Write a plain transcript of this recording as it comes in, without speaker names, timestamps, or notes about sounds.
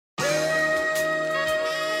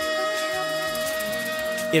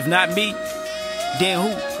If not me, then who?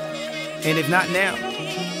 And if not now,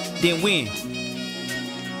 then when?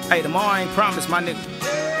 Hey, tomorrow ain't promised, my nigga.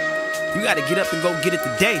 You gotta get up and go get it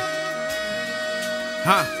today.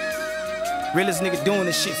 Huh? Realest nigga doing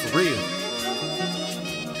this shit for real.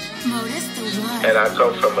 And I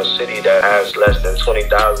come from a city that has less than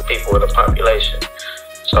 20,000 people in the population.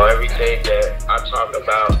 So everything that I talk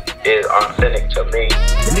about is authentic to me.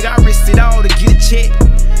 Nigga, I risked it all to get a check.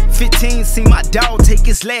 15, see my dog take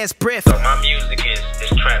his last breath. So my music is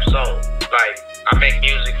trap soul. Like, I make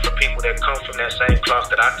music for people that come from that same cloth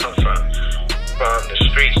that I come from. From the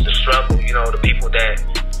streets, the struggle, you know, the people that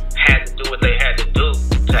had to do what they had to do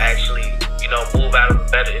to actually, you know, move out of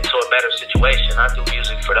into a better situation. I do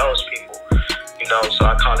music for those people, you know, so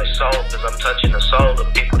I call it soul because I'm touching the soul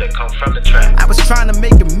of people that come from the trap. I was trying to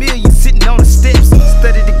make $1 million sitting on the steps.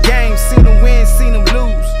 Studied the game, seen them win, seen them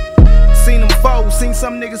lose. Seen them fold, seen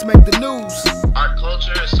some niggas make the news. Our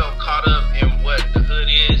culture is so caught up in what the hood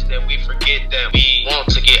is that we forget that we want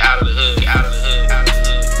to get out of the hood, out of the hood, out of the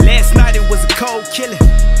hood. Last night it was a cold killing.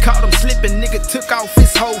 Caught him slipping, nigga took off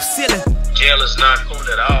his whole ceiling. Jail is not cool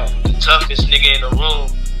at all. The toughest nigga in the room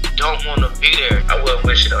don't want to be there. I wouldn't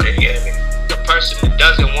wish it on any enemy. The person that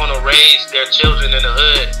doesn't want to raise their children in the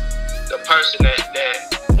hood, the person that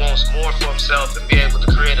wants more for himself and be able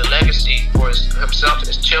to create a legacy for himself and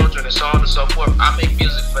his children and so on and so forth. I make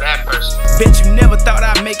music for that person. Bet you never thought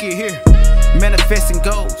I'd make it here. Manifesting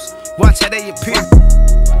goals, watch how they appear.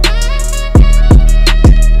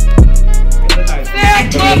 That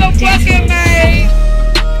motherfucking man.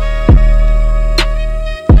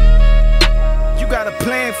 You got a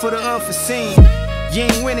plan for the unforeseen. You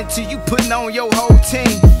ain't winning till you putting on your whole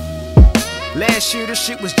team. Last year this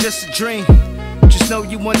shit was just a dream. Just know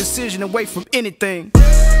you one decision away from anything.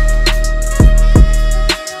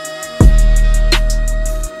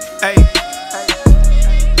 Hey,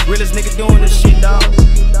 realest nigga doing this shit, dawg.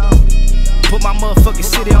 Put my motherfucking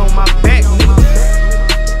city on my back, nigga.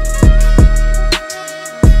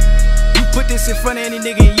 You put this in front of any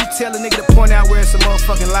nigga and you tell a nigga to point out where it's a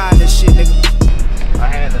motherfucking lie in this shit, nigga. I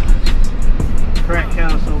had a crack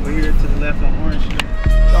house over here to the left on Orange Street.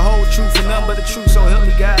 The whole truth and nothing but the truth, so help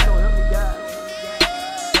me God.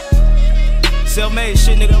 Self-made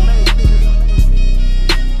shit, nigga.